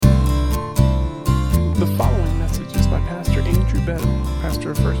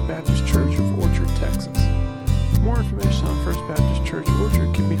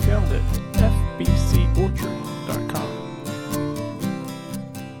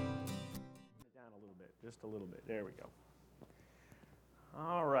Just a little bit. There we go.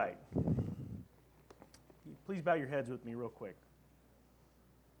 All right. Please bow your heads with me real quick.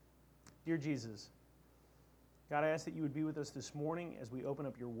 Dear Jesus, God, I ask that you would be with us this morning as we open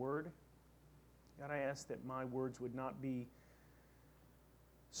up your word. God, I ask that my words would not be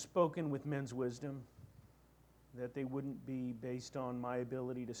spoken with men's wisdom, that they wouldn't be based on my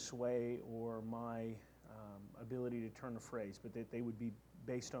ability to sway or my ability to turn a phrase, but that they would be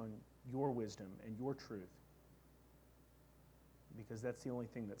based on your wisdom and your truth, because that's the only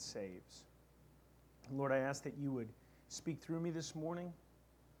thing that saves. Lord, I ask that you would speak through me this morning,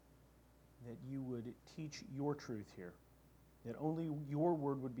 that you would teach your truth here, that only your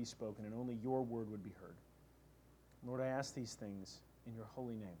word would be spoken and only your word would be heard. Lord, I ask these things in your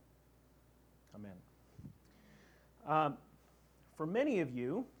holy name. Amen. For many of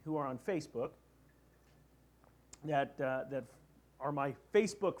you who are on Facebook, that are my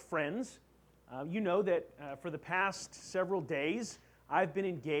Facebook friends, you know that for the past several days, I've been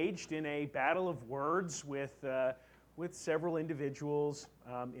engaged in a battle of words with several individuals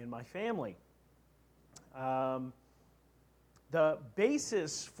in my family. The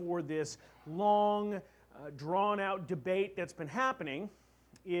basis for this long, drawn-out debate that's been happening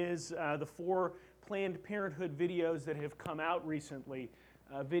is the 4 Planned Parenthood videos that have come out recently,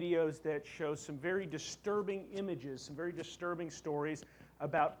 videos that show some very disturbing images, some very disturbing stories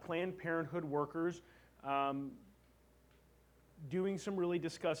about Planned Parenthood workers doing some really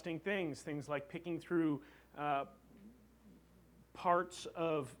disgusting things like picking through parts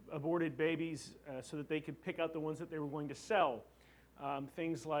of aborted babies so that they could pick out the ones that they were going to sell.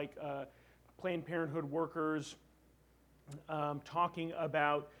 Things like Planned Parenthood workers talking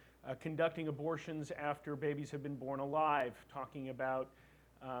about conducting abortions after babies have been born alive, talking about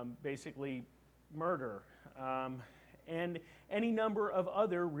basically murder, and any number of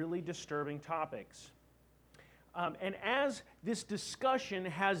other really disturbing topics. And as this discussion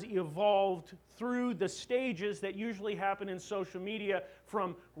has evolved through the stages that usually happen in social media,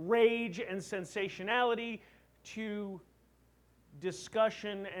 from rage and sensationality to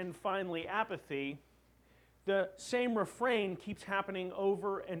discussion and finally apathy, the same refrain keeps happening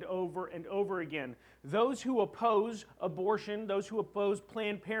over and over and over again. Those who oppose abortion, those who oppose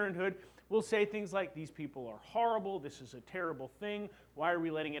Planned Parenthood, will say things like, these people are horrible, this is a terrible thing, why are we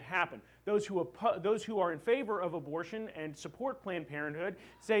letting it happen? Those who are in favor of abortion and support Planned Parenthood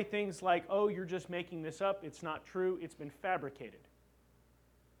say things like, oh, you're just making this up, it's not true, it's been fabricated.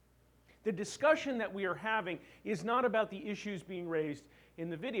 The discussion that we are having is not about the issues being raised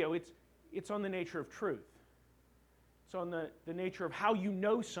in the video, it's on the nature of truth. It's on the nature of how you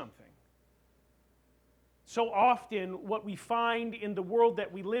know something. So often what we find in the world that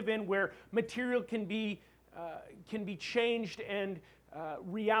we live in, where material can be changed and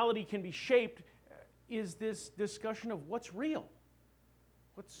reality can be shaped, is this discussion of what's real,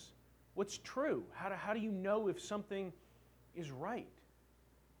 what's true. How do you know if something is right?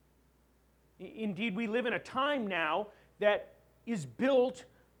 Indeed, we live in a time now that is built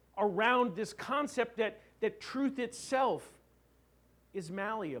around this concept that truth itself is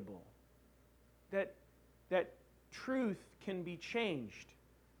malleable, that truth can be changed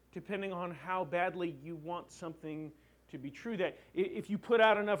depending on how badly you want something to be true. That if you put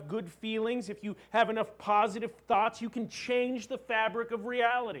out enough good feelings, if you have enough positive thoughts, you can change the fabric of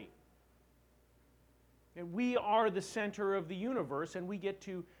reality. And we are the center of the universe, and we get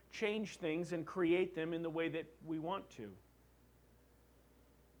to change things and create them in the way that we want to.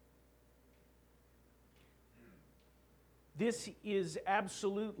 This is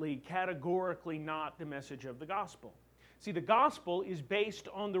absolutely, categorically not the message of the gospel. See, the gospel is based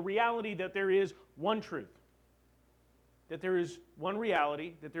on the reality that there is one truth, that there is one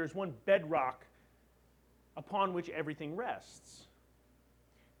reality, that there is one bedrock upon which everything rests.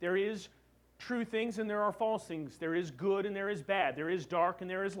 There is true things and there are false things. There is good and there is bad. There is dark and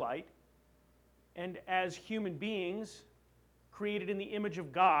there is light. And as human beings, created in the image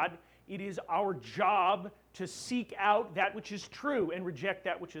of God, it is our job to seek out that which is true and reject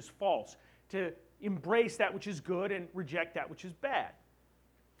that which is false, to embrace that which is good and reject that which is bad.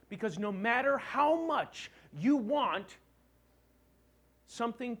 Because no matter how much you want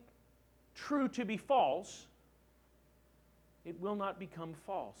something true to be false, it will not become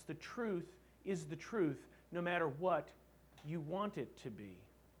false. The truth is the truth, no matter what you want it to be.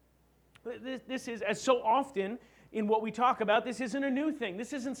 This is, as so often in what we talk about, this isn't a new thing.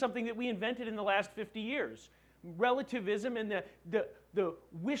 This isn't something that we invented in the last 50 years. Relativism and the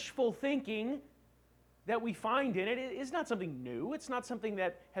wishful thinking that we find in it is not something new. It's not something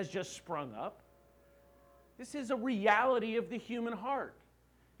that has just sprung up. This is a reality of the human heart.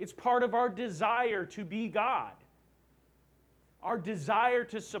 It's part of our desire to be God, our desire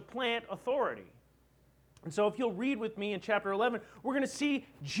to supplant authority. And so if you'll read with me in chapter 11, we're going to see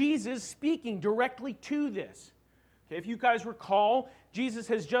Jesus speaking directly to this. Okay, if you guys recall, Jesus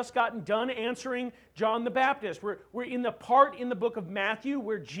has just gotten done answering John the Baptist. We're in the part in the book of Matthew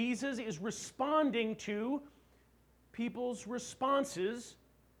where Jesus is responding to people's responses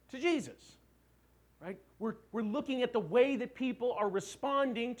to Jesus. Right? We're looking at the way that people are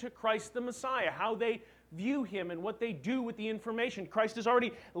responding to Christ the Messiah, how they view him and what they do with the information. Christ has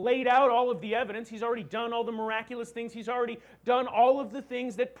already laid out all of the evidence. He's already done all the miraculous things. He's already done all of the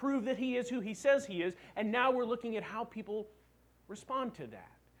things that prove that he is who he says he is. And now we're looking at how people respond to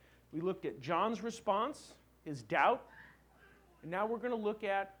that. We looked at John's response, his doubt, and now we're going to look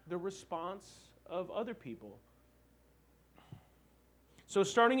at the response of other people. So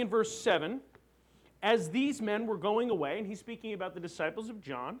starting in verse 7, as these men were going away, and he's speaking about the disciples of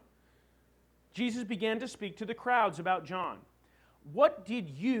John, Jesus began to speak to the crowds about John. What did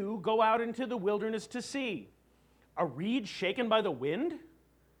you go out into the wilderness to see? A reed shaken by the wind?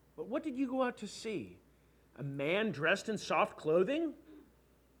 But what did you go out to see? A man dressed in soft clothing?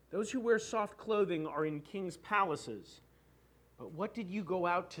 Those who wear soft clothing are in king's palaces. But what did you go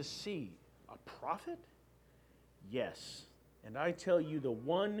out to see? A prophet? Yes, and I tell you, the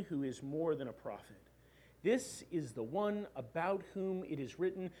one who is more than a prophet. This is the one about whom it is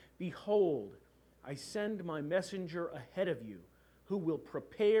written, Behold, I send my messenger ahead of you, who will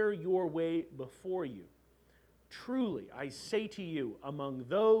prepare your way before you. Truly, I say to you, among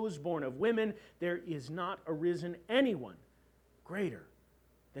those born of women, there is not arisen anyone greater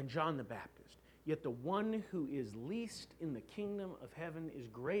than John the Baptist. Yet the one who is least in the kingdom of heaven is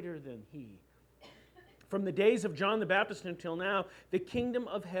greater than he. From the days of John the Baptist until now, the kingdom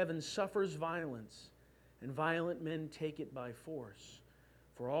of heaven suffers violence, and violent men take it by force.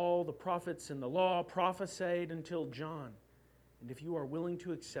 For all the prophets and the law prophesied until John. And if you are willing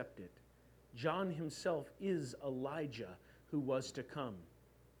to accept it, John himself is Elijah who was to come.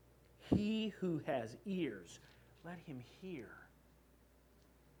 He who has ears, let him hear.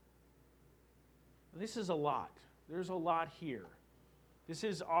 This is a lot. There's a lot here. This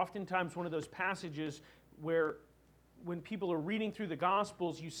is oftentimes one of those passages where when people are reading through the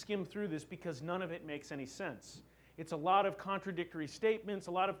Gospels, you skim through this because none of it makes any sense. It's a lot of contradictory statements,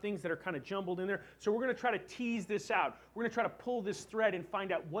 a lot of things that are kind of jumbled in there. So we're going to try to tease this out. We're going to try to pull this thread and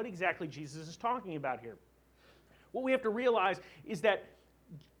find out what exactly Jesus is talking about here. What we have to realize is that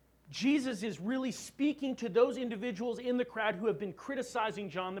Jesus is really speaking to those individuals in the crowd who have been criticizing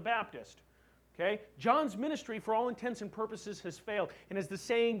John the Baptist. Okay? John's ministry, for all intents and purposes, has failed. And as the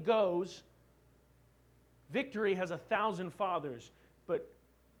saying goes, victory has 1,000 fathers, but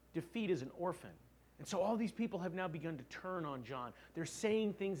defeat is an orphan. And so all these people have now begun to turn on John. They're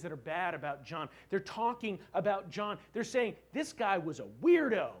saying things that are bad about John. They're talking about John. They're saying, this guy was a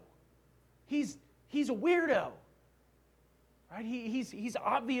weirdo. He's a weirdo. Right? He's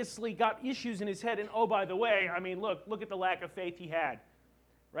obviously got issues in his head. And oh, by the way, I mean, look at the lack of faith he had.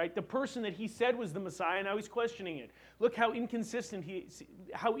 Right? The person that he said was the Messiah, now he's questioning it. Look how inconsistent he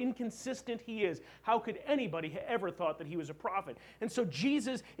is. How could anybody have ever thought that he was a prophet? And so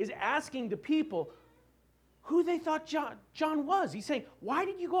Jesus is asking the people who they thought John was. He's saying, why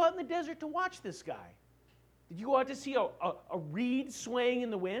did you go out in the desert to watch this guy? Did you go out to see a reed swaying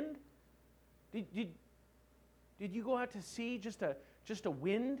in the wind? Did you go out to see just a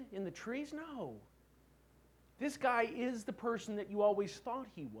wind in the trees? No. This guy is the person that you always thought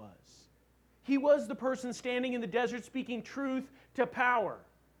he was. He was the person standing in the desert speaking truth to power.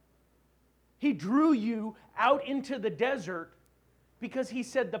 He drew you out into the desert because he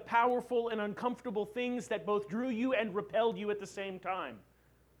said the powerful and uncomfortable things that both drew you and repelled you at the same time.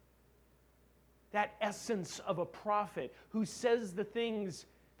 That essence of a prophet who says the things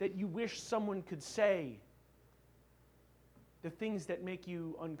that you wish someone could say, the things that make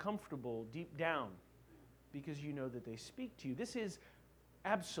you uncomfortable deep down because you know that they speak to you. This is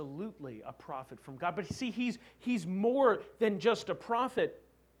absolutely a prophet from God. But see, he's more than just a prophet.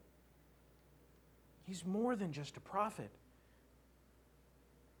 He's more than just a prophet.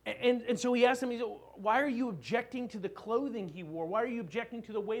 And so he asked him, why are you objecting to the clothing he wore? Why are you objecting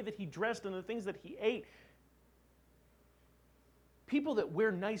to the way that he dressed and the things that he ate? People that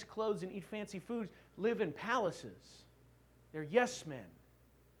wear nice clothes and eat fancy foods live in palaces. They're yes men.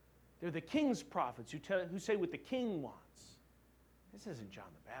 They're the king's prophets who say what the king wants. This isn't John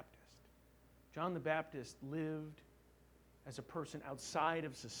the Baptist. John the Baptist lived as a person outside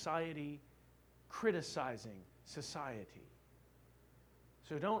of society, criticizing society.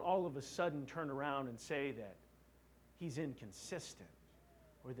 So don't all of a sudden turn around and say that he's inconsistent.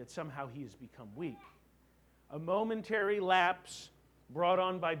 or that somehow he has become weak. A momentary lapse brought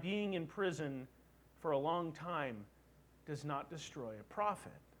on by being in prison for a long time does not destroy a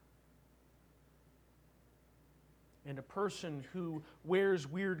prophet. And a person who wears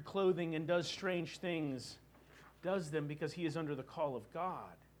weird clothing and does strange things does them because he is under the call of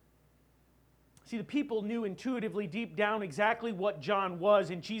God. See, the people knew intuitively deep down exactly what John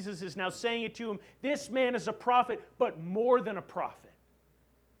was, and Jesus is now saying it to him. This man is a prophet, but more than a prophet.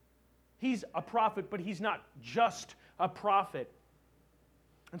 He's a prophet, but he's not just a prophet.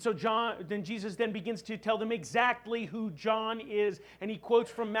 And so Jesus begins to tell them exactly who John is, and he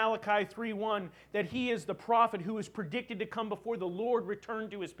quotes from Malachi 3:1 that he is the prophet who is predicted to come before the Lord return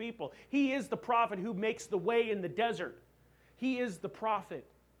to his people. He is the prophet who makes the way in the desert. He is the prophet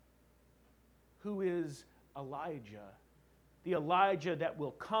who is Elijah, the Elijah that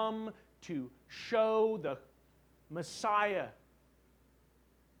will come to show the Messiah.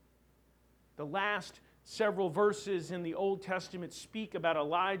 The last several verses in the Old Testament speak about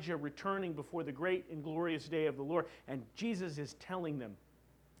Elijah returning before the great and glorious day of the Lord. And Jesus is telling them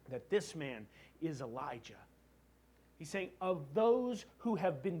that this man is Elijah. He's saying, of those who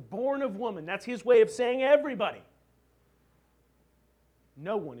have been born of woman, that's his way of saying everybody,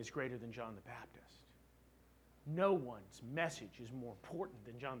 no one is greater than John the Baptist. No one's message is more important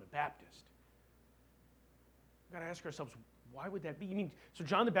than John the Baptist. We've got to ask ourselves, why would that be? You mean, so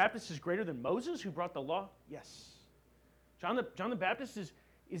John the Baptist is greater than Moses who brought the law? Yes. John the Baptist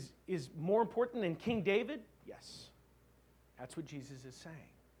is more important than King David? Yes. That's what Jesus is saying.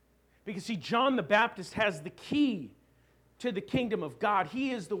 Because see, John the Baptist has the key to the kingdom of God.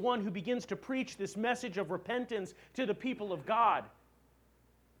 He is the one who begins to preach this message of repentance to the people of God.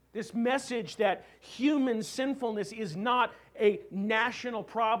 This message that human sinfulness is not a national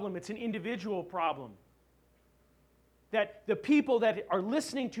problem, it's an individual problem. That the people that are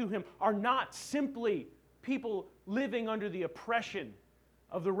listening to him are not simply people living under the oppression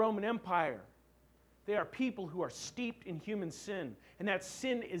of the Roman Empire. They are people who are steeped in human sin, and that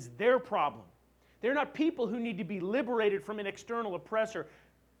sin is their problem. They're not people who need to be liberated from an external oppressor.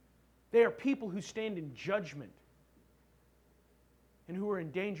 They are people who stand in judgment and who are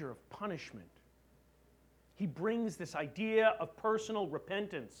in danger of punishment. He brings this idea of personal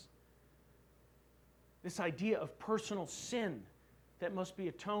repentance, this idea of personal sin that must be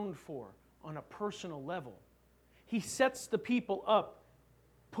atoned for on a personal level. He sets the people up,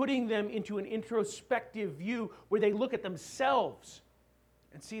 putting them into an introspective view where they look at themselves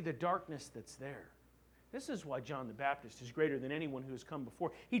and see the darkness that's there. This is why John the Baptist is greater than anyone who has come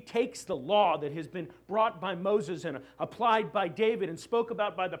before. He takes the law that has been brought by Moses and applied by David and spoke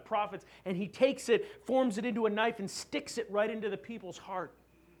about by the prophets, and he takes it, forms it into a knife, and sticks it right into the people's heart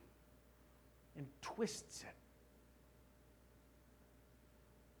and twists it.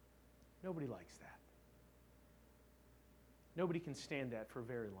 Nobody likes that. Nobody can stand that for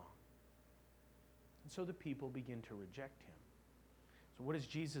very long. And so the people begin to reject him. So what does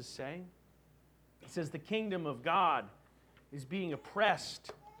Jesus say? He says the kingdom of God is being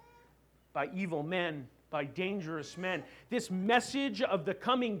oppressed by evil men, by dangerous men. This message of the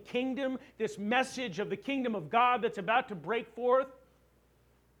coming kingdom, this message of the kingdom of God that's about to break forth,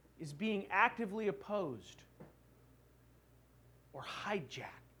 is being actively opposed or hijacked.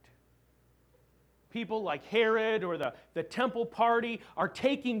 People like Herod or the temple party are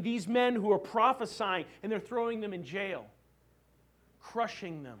taking these men who are prophesying and they're throwing them in jail,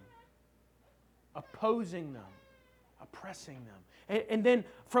 crushing them, opposing them, oppressing them. And then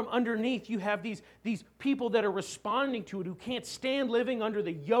from underneath you have these people that are responding to it who can't stand living under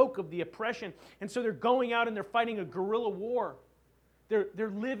the yoke of the oppression. And so they're going out and they're fighting a guerrilla war. They're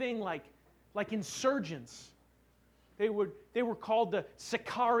living like insurgents. They were called the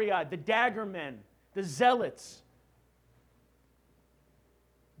Sicarii, the dagger men, the zealots.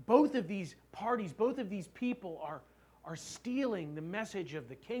 Both of these parties, both of these people are stealing the message of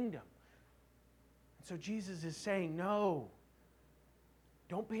the kingdom. And so Jesus is saying, no,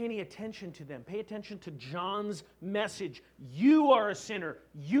 don't pay any attention to them. Pay attention to John's message. You are a sinner.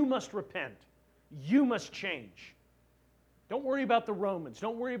 You must repent. You must change. Don't worry about the Romans.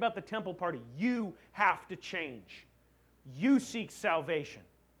 Don't worry about the temple party. You have to change. You seek salvation.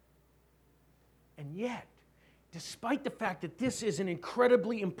 And yet, despite the fact that this is an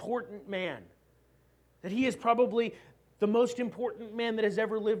incredibly important man, that he is probably the most important man that has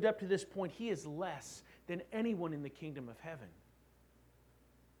ever lived up to this point, he is less than anyone in the kingdom of heaven.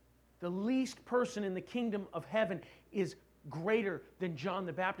 The least person in the kingdom of heaven is greater than John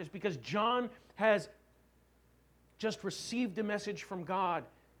the Baptist, because John has just received a message from God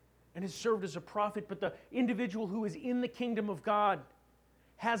and has served as a prophet, but the individual who is in the kingdom of God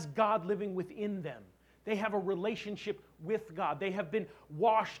has God living within them. They have a relationship with God. They have been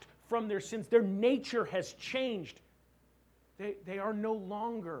washed from their sins. Their nature has changed. They are no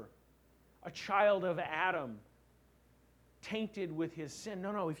longer a child of Adam, tainted with his sin.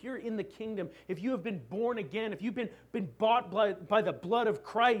 No, if you're in the kingdom, if you have been born again, if you've been bought by the blood of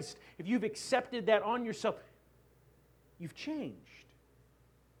Christ, if you've accepted that on yourself, you've changed.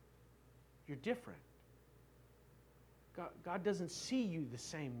 You're different. God doesn't see you the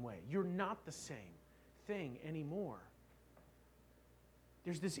same way. You're not the same thing anymore.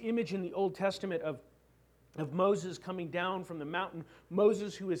 There's this image in the Old Testament of Moses coming down from the mountain.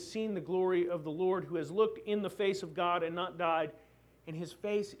 Moses, who has seen the glory of the Lord, who has looked in the face of God and not died, and his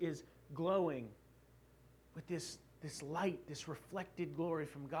face is glowing with this light, this reflected glory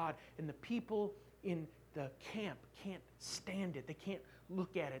from God. And the people in the camp can't stand it. They can't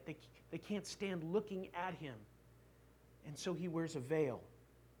look at it. They can't stand looking at him. And so he wears a veil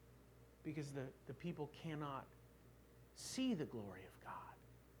because the people cannot see the glory of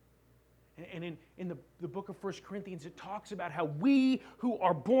God. And in the book of 1 Corinthians, it talks about how we who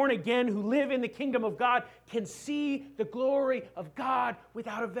are born again, who live in the kingdom of God, can see the glory of God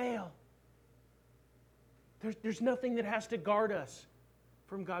without a veil. There's nothing that has to guard us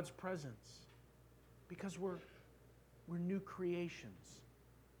from God's presence because we're new creations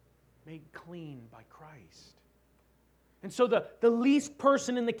made clean by Christ. And so the least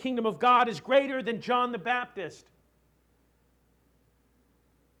person in the kingdom of God is greater than John the Baptist.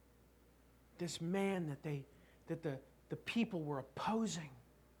 This man that the people were opposing.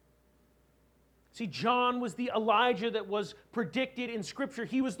 See, John was the Elijah that was predicted in Scripture.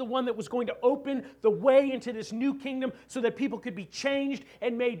 He was the one that was going to open the way into this new kingdom so that people could be changed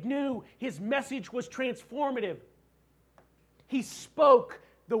and made new. His message was transformative. He spoke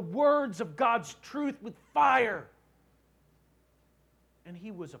the words of God's truth with fire. And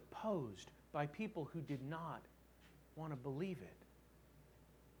he was opposed by people who did not want to believe it.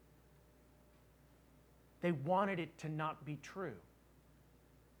 They wanted it to not be true.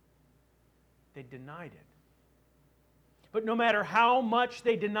 They denied it. But no matter how much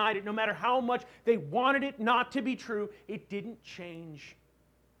they denied it, no matter how much they wanted it not to be true, it didn't change.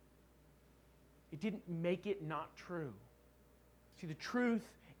 It didn't make it not true. See, the truth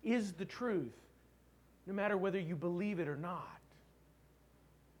is the truth, no matter whether you believe it or not.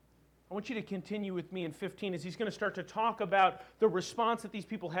 I want you to continue with me in 15 as he's going to start to talk about the response that these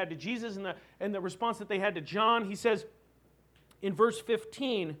people had to Jesus and the response that they had to John. He says in verse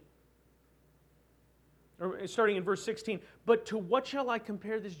 15, or starting in verse 16, "But to what shall I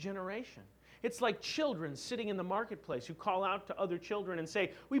compare this generation? It's like children sitting in the marketplace who call out to other children and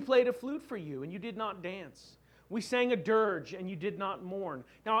say, 'We played a flute for you, and you did not dance. We sang a dirge, and you did not mourn.'"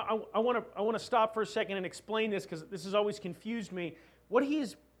 Now, I want to stop for a second and explain this because this has always confused me. What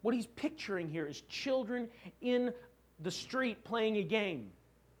he's picturing here is children in the street playing a game.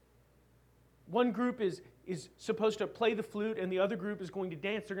 One group is supposed to play the flute, and the other group is going to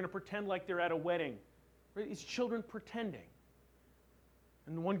dance. They're going to pretend like they're at a wedding. It's children pretending.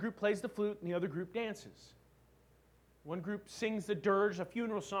 And one group plays the flute, and the other group dances. One group sings the dirge, a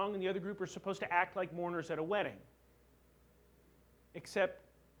funeral song, and the other group are supposed to act like mourners at a wedding. Except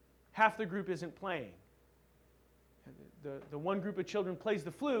half the group isn't playing. The one group of children plays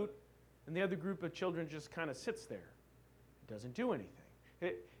the flute, and the other group of children just kind of sits there. It doesn't do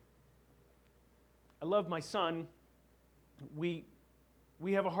anything. I love my son. We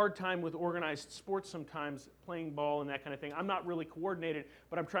have a hard time with organized sports sometimes, playing ball and that kind of thing. I'm not really coordinated,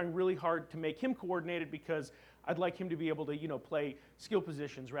 but I'm trying really hard to make him coordinated because I'd like him to be able to, play skill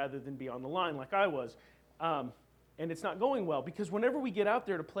positions rather than be on the line like I was. And it's not going well because whenever we get out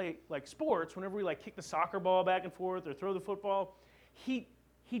there to play like sports, whenever we kick the soccer ball back and forth or throw the football, he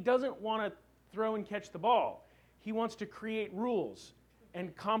doesn't want to throw and catch the ball. He wants to create rules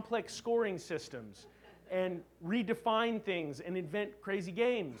and complex scoring systems and redefine things and invent crazy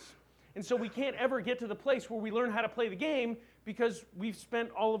games. And so we can't ever get to the place where we learn how to play the game because we've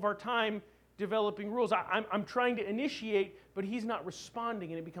spent all of our time developing rules. I'm trying to initiate, but he's not responding,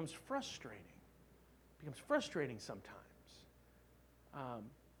 and it becomes frustrating. It becomes frustrating sometimes.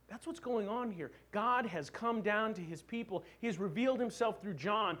 That's what's going on here. God has come down to his people. He has revealed himself through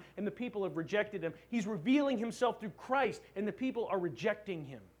John, and the people have rejected him. He's revealing himself through Christ, and the people are rejecting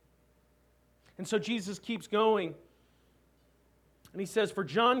him. And so Jesus keeps going. And he says, "For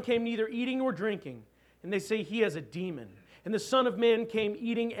John came neither eating nor drinking, and they say he has a demon. And the Son of Man came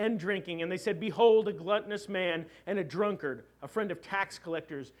eating and drinking, and they said, Behold, a gluttonous man and a drunkard, a friend of tax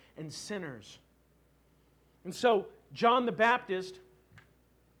collectors and sinners." And so John the Baptist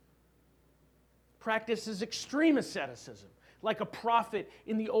practices extreme asceticism. like a prophet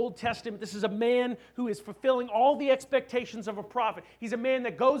in the Old Testament. This is a man who is fulfilling all the expectations of a prophet. He's a man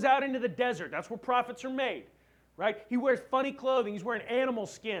that goes out into the desert. That's where prophets are made, right? He wears funny clothing. He's wearing animal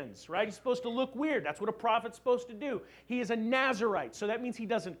skins, right? He's supposed to look weird. That's what a prophet's supposed to do. He is a Nazirite, so that means he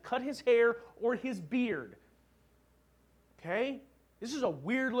doesn't cut his hair or his beard. Okay? This is a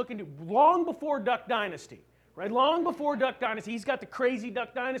weird looking dude. Long before Duck Dynasty, right? Long before Duck Dynasty, he's got the crazy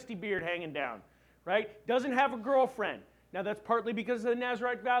Duck Dynasty beard hanging down, right? Doesn't have a girlfriend. Now that's partly because of the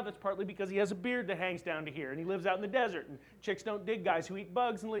Nazirite vow. That's partly because he has a beard that hangs down to here, and he lives out in the desert. And chicks don't dig guys who eat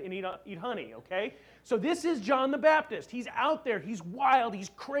bugs and eat honey. Okay, so this is John the Baptist. He's out there. He's wild. He's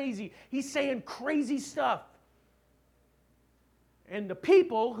crazy. He's saying crazy stuff. And the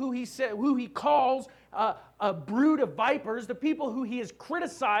people who he calls a brood of vipers, the people who he is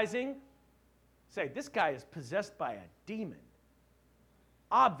criticizing, say this guy is possessed by a demon.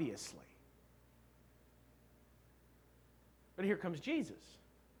 Obviously. But here comes Jesus.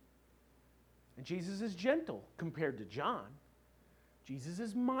 And Jesus is gentle compared to John. Jesus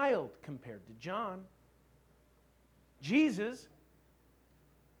is mild compared to John. Jesus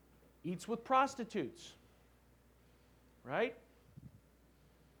eats with prostitutes, right?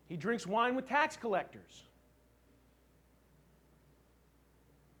 He drinks wine with tax collectors.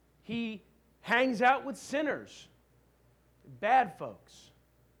 He hangs out with sinners, bad folks,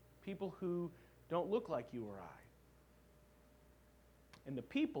 people who don't look like you or I. And the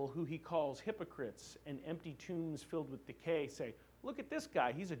people who he calls hypocrites and empty tombs filled with decay say, look at this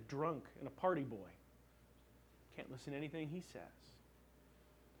guy, he's a drunk and a party boy. Can't listen to anything he says.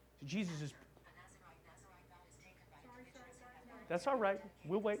 So Jesus is... That's all right.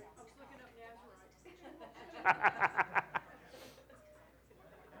 We'll wait.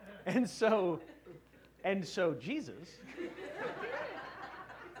 And so Jesus...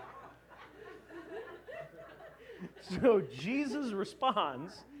 So Jesus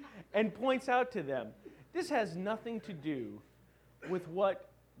responds and points out to them, this has nothing to do with what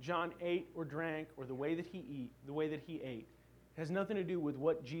John ate or drank or the way that he ate. It has nothing to do with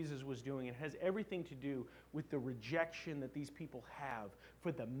what Jesus was doing. It has everything to do with the rejection that these people have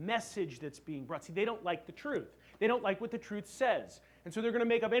for the message that's being brought. See, they don't like the truth. They don't like what the truth says. And so they're going to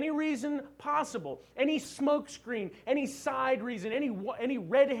make up any reason possible, any smokescreen, any side reason, any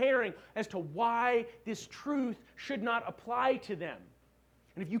red herring as to why this truth should not apply to them.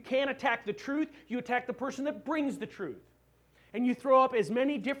 And if you can't attack the truth, you attack the person that brings the truth. And you throw up as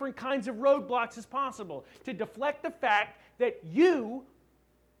many different kinds of roadblocks as possible to deflect the fact that you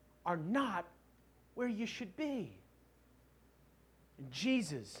are not where you should be. And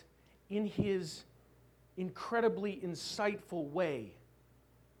Jesus, in his incredibly insightful way,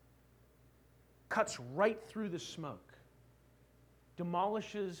 cuts right through the smoke,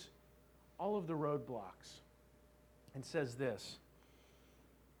 demolishes all of the roadblocks, and says this.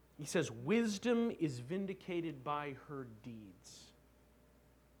 He says, wisdom is vindicated by her deeds.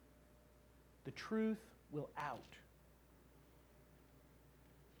 The truth will out.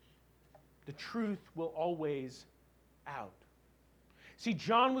 The truth will always out. See,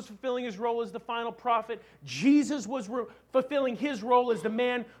 John was fulfilling his role as the final prophet. Jesus was fulfilling his role as the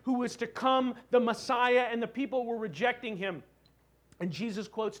man who was to come, the Messiah, and the people were rejecting him. And Jesus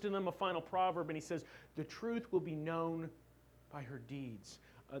quotes to them a final proverb, and he says, the truth will be known by her deeds.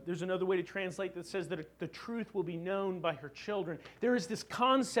 There's another way to translate that says that the truth will be known by her children. There is this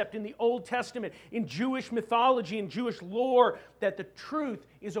concept in the Old Testament, in Jewish mythology and Jewish lore, that the truth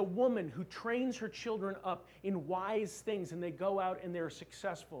is a woman who trains her children up in wise things, and they go out and they're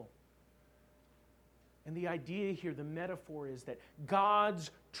successful. And the idea here, the metaphor, is that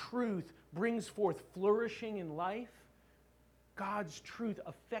God's truth brings forth flourishing in life. God's truth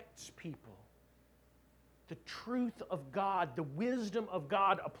affects people. The truth of God, the wisdom of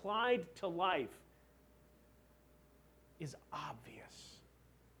God applied to life is obvious.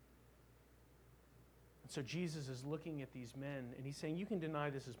 And so Jesus is looking at these men and he's saying, you can deny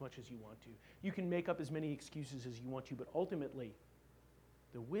this as much as you want to. You can make up as many excuses as you want to, but ultimately,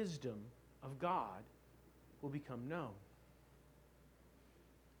 the wisdom of God will become known.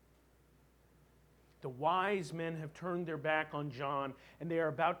 The wise men have turned their back on John, and they are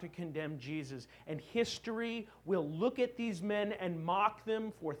about to condemn Jesus. And history will look at these men and mock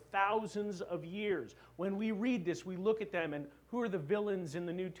them for thousands of years. When we read this, we look at them, and who are the villains in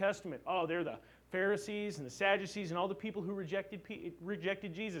the New Testament? Oh, they're the Pharisees and the Sadducees and all the people who rejected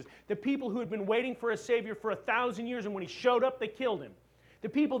Jesus. The people who had been waiting for a Savior for 1,000 years, and when he showed up, they killed him. The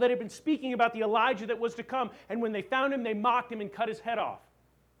people that had been speaking about the Elijah that was to come, and when they found him, they mocked him and cut his head off.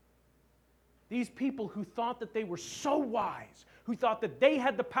 These people who thought that they were so wise, who thought that they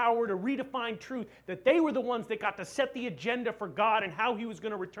had the power to redefine truth, that they were the ones that got to set the agenda for God and how he was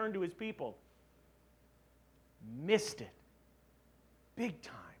going to return to his people. Missed it. Big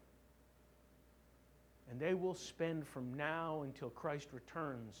time. And they will spend from now until Christ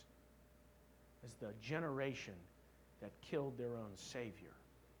returns as the generation that killed their own Savior.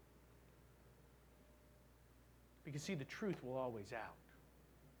 Because see, the truth will always out.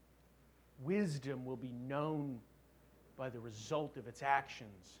 Wisdom will be known by the result of its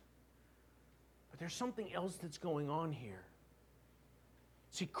actions. But there's something else that's going on here.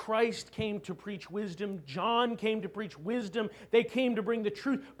 See, Christ came to preach wisdom. John came to preach wisdom. They came to bring the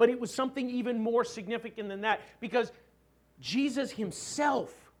truth. But it was something even more significant than that, because Jesus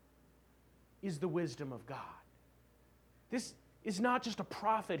himself is the wisdom of God. This is not just a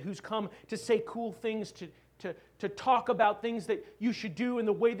prophet who's come to say cool things, to talk about things that you should do and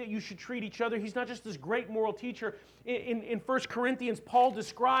the way that you should treat each other. He's not just this great moral teacher. In 1 Corinthians, Paul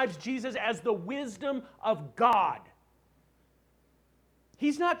describes Jesus as the wisdom of God.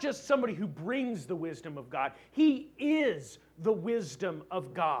 He's not just somebody who brings the wisdom of God. He is the wisdom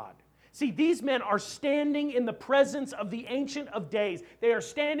of God. See, these men are standing in the presence of the Ancient of Days. They are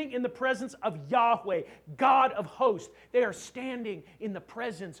standing in the presence of Yahweh, God of hosts. They are standing in the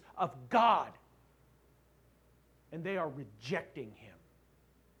presence of God. And they are rejecting him.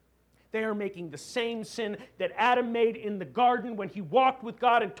 They are making the same sin that Adam made in the garden when he walked with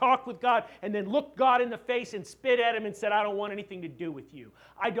God and talked with God and then looked God in the face and spit at him and said, I don't want anything to do with you.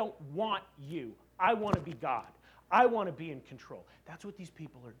 I don't want you. I want to be God. I want to be in control. That's what these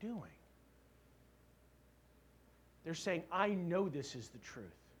people are doing. They're saying, I know this is the truth,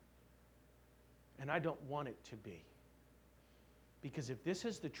 and I don't want it to be. Because if this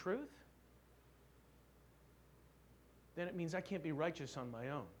is the truth, then it means I can't be righteous on my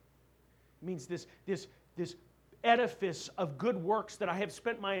own. It means this edifice of good works that I have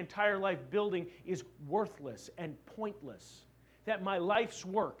spent my entire life building is worthless and pointless. That my life's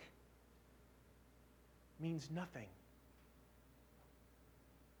work means nothing.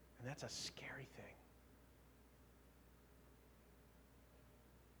 And that's a scary thing.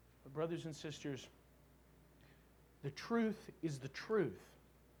 But brothers and sisters, the truth is the truth,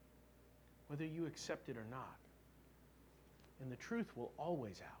 whether you accept it or not. And the truth will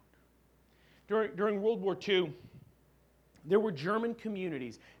always out. During World War II, there were German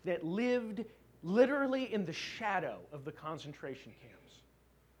communities that lived literally in the shadow of the concentration camps.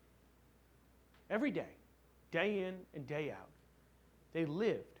 Every day, day in and day out, they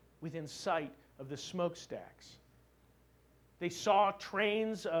lived within sight of the smokestacks. They saw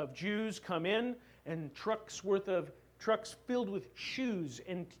trains of Jews come in and trucks filled with shoes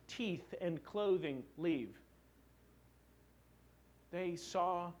and teeth and clothing leave. They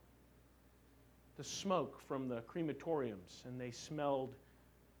saw the smoke from the crematoriums, and they smelled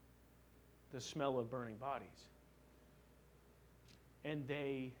the smell of burning bodies. And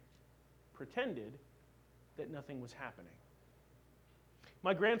they pretended that nothing was happening.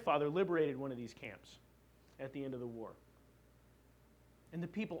 My grandfather liberated one of these camps at the end of the war. And the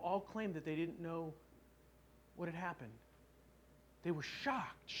people all claimed that they didn't know what had happened. They were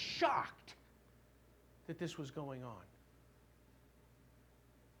shocked that this was going on.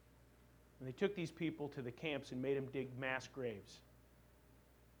 And they took these people to the camps and made them dig mass graves.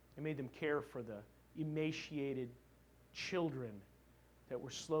 They made them care for the emaciated children that were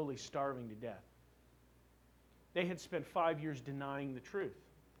slowly starving to death. They had spent 5 years denying the truth,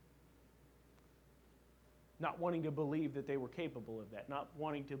 not wanting to believe that they were capable of that, not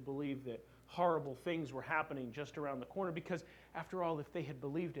wanting to believe that horrible things were happening just around the corner, because after all, if they had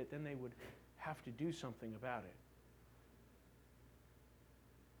believed it, then they would have to do something about it.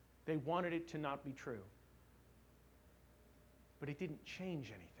 They wanted it to not be true. But it didn't change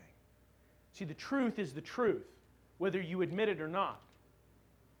anything. See, the truth is the truth, whether you admit it or not.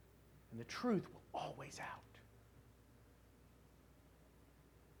 And the truth will always out.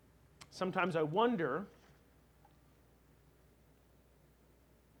 Sometimes I wonder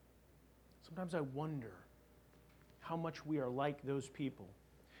how much we are like those people.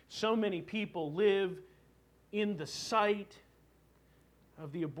 So many people live in the sight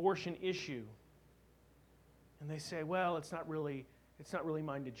of the abortion issue. And they say, well, it's not really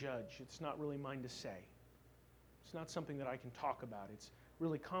mine to judge. It's not really mine to say. It's not something that I can talk about. It's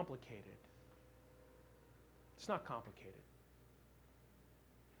really complicated. It's not complicated.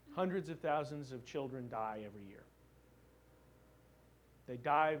 Hundreds of thousands of children die every year. They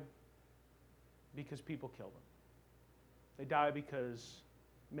die because people kill them. They die because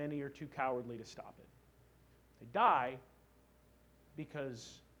many are too cowardly to stop it. They die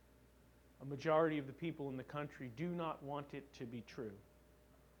because a majority of the people in the country do not want it to be true.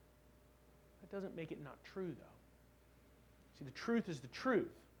 That doesn't make it not true, though. See, the truth is the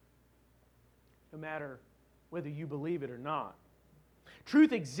truth, no matter whether you believe it or not.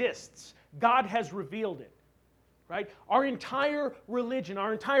 Truth exists. God has revealed it. Right? Our entire religion,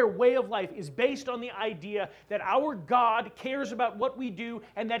 our entire way of life is based on the idea that our God cares about what we do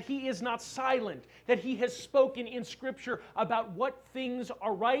and that He is not silent, that He has spoken in Scripture about what things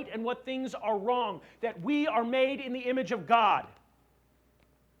are right and what things are wrong, that we are made in the image of God,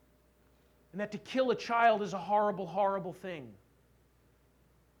 and that to kill a child is a horrible, horrible thing,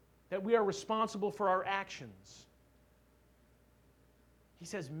 that we are responsible for our actions. He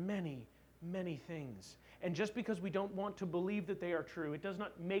says many, many things. And just because we don't want to believe that they are true, it does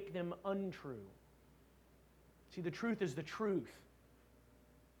not make them untrue. See, the truth is the truth,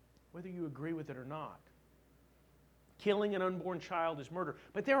 whether you agree with it or not. Killing an unborn child is murder.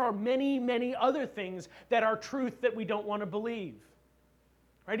 But there are many, many other things that are truth that we don't want to believe.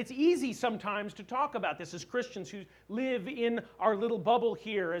 Right? It's easy sometimes to talk about this as Christians who live in our little bubble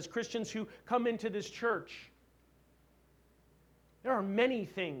here, as Christians who come into this church. There are many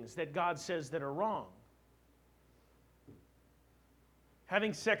things that God says that are wrong.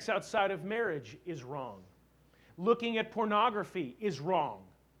 Having sex outside of marriage is wrong. Looking at pornography is wrong.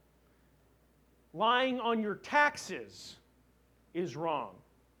 Lying on your taxes is wrong.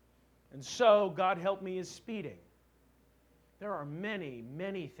 And so, God help me, is speeding. There are many,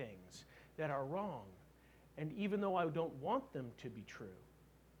 many things that are wrong. And even though I don't want them to be true,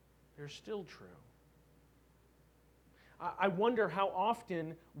 they're still true. I wonder how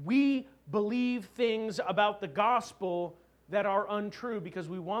often we believe things about the gospel that are untrue because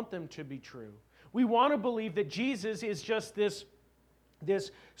we want them to be true. We want to believe that Jesus is just this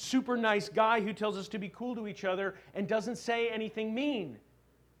super nice guy who tells us to be cool to each other and doesn't say anything mean.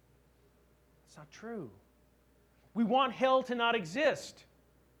 It's not true. We want hell to not exist.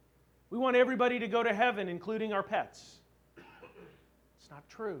 We want everybody to go to heaven, including our pets. It's not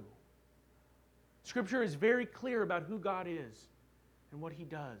true. Scripture is very clear about who God is and what He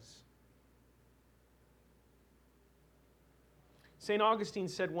does. St. Augustine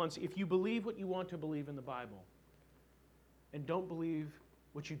said once, if you believe what you want to believe in the Bible and don't believe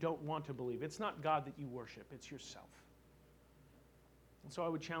what you don't want to believe, it's not God that you worship, it's yourself. And so I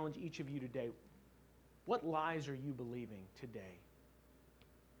would challenge each of you today, what lies are you believing today?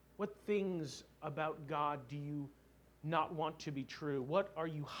 What things about God do you not want to be true? What are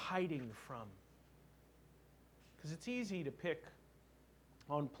you hiding from? Because it's easy to pick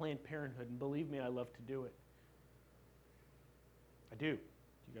on Planned Parenthood, and believe me, I love to do it. I do. You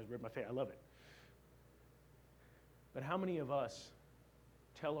guys read my face. I love it. But how many of us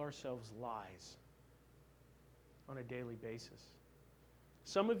tell ourselves lies on a daily basis?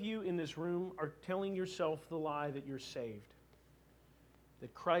 Some of you in this room are telling yourself the lie that you're saved,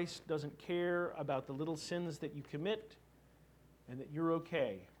 that Christ doesn't care about the little sins that you commit, and that you're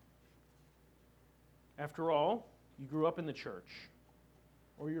okay. After all, you grew up in the church,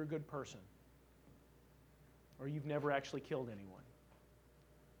 or you're a good person, or you've never actually killed anyone.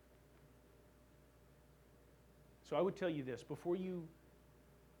 So I would tell you this, before you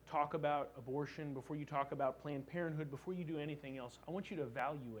talk about abortion, before you talk about Planned Parenthood, before you do anything else, I want you to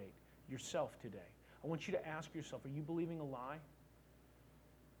evaluate yourself today. I want you to ask yourself, are you believing a lie?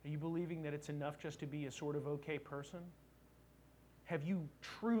 Are you believing that it's enough just to be a sort of okay person? Have you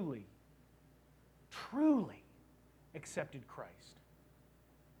truly, truly accepted Christ?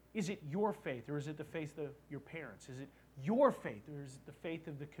 Is it your faith, or is it the faith of your parents? Is it your faith, or is it the faith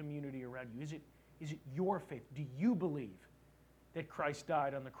of the community around you? Is it your faith? Do you believe that Christ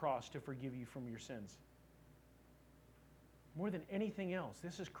died on the cross to forgive you from your sins? More than anything else,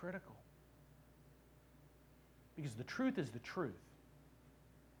 this is critical. Because the truth is the truth,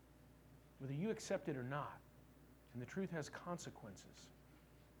 whether you accept it or not. And the truth has consequences.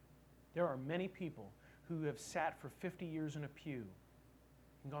 There are many people who have sat for 50 years in a pew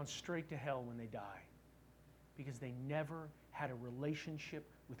and gone straight to hell when they die because they never had a relationship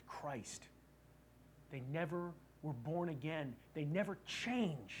with Christ. They never were born again. They never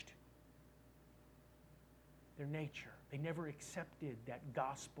changed their nature. They never accepted that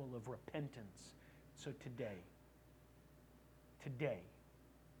gospel of repentance. So today,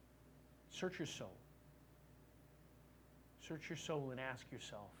 search your soul. Search your soul and ask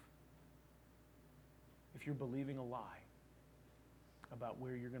yourself if you're believing a lie about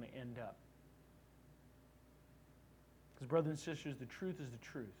where you're going to end up. Because brothers and sisters, the truth is the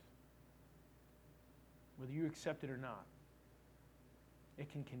truth. Whether you accept it or not,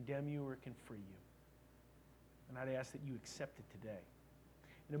 it can condemn you or it can free you. And I'd ask that you accept it today.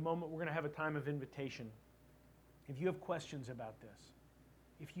 In a moment, we're going to have a time of invitation. If you have questions about this,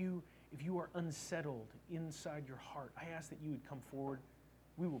 if you are unsettled inside your heart, I ask that you would come forward.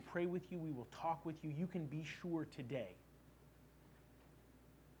 We will pray with you. We will talk with you. You can be sure today.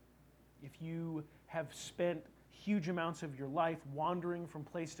 If you have spent huge amounts of your life wandering from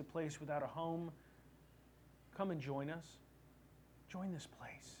place to place without a home, come and join us. Join this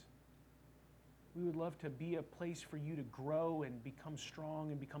place. We would love to be a place for you to grow and become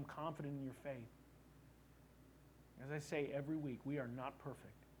strong and become confident in your faith. As I say every week, we are not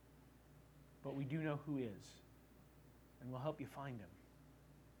perfect, but we do know who is, and we'll help you find him.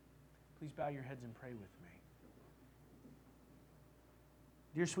 Please bow your heads and pray with me.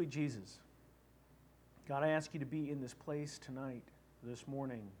 Dear sweet Jesus, God, I ask you to be in this place tonight, this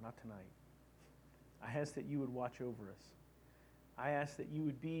morning, not tonight. I ask that you would watch over us. I ask that you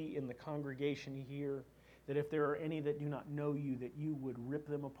would be in the congregation here, that if there are any that do not know you, that you would rip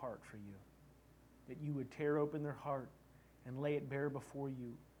them apart for you, that you would tear open their heart and lay it bare before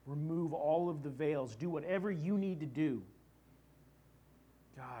you. Remove all of the veils. Do whatever you need to do,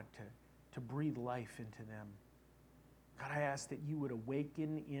 God, to breathe life into them. God, I ask that you would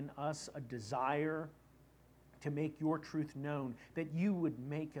awaken in us a desire to make your truth known, that you would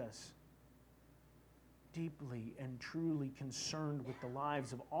make us deeply and truly concerned with the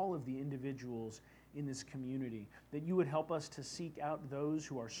lives of all of the individuals in this community, that you would help us to seek out those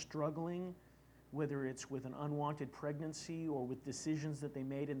who are struggling, whether it's with an unwanted pregnancy or with decisions that they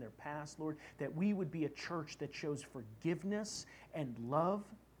made in their past, Lord, that we would be a church that shows forgiveness and love,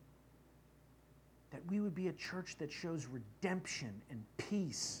 that we would be a church that shows redemption and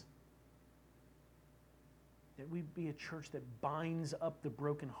peace, that we'd be a church that binds up the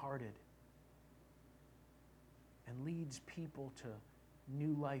brokenhearted and leads people to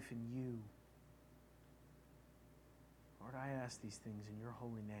new life in you. Lord, I ask these things in your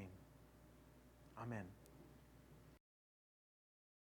holy name. Amen.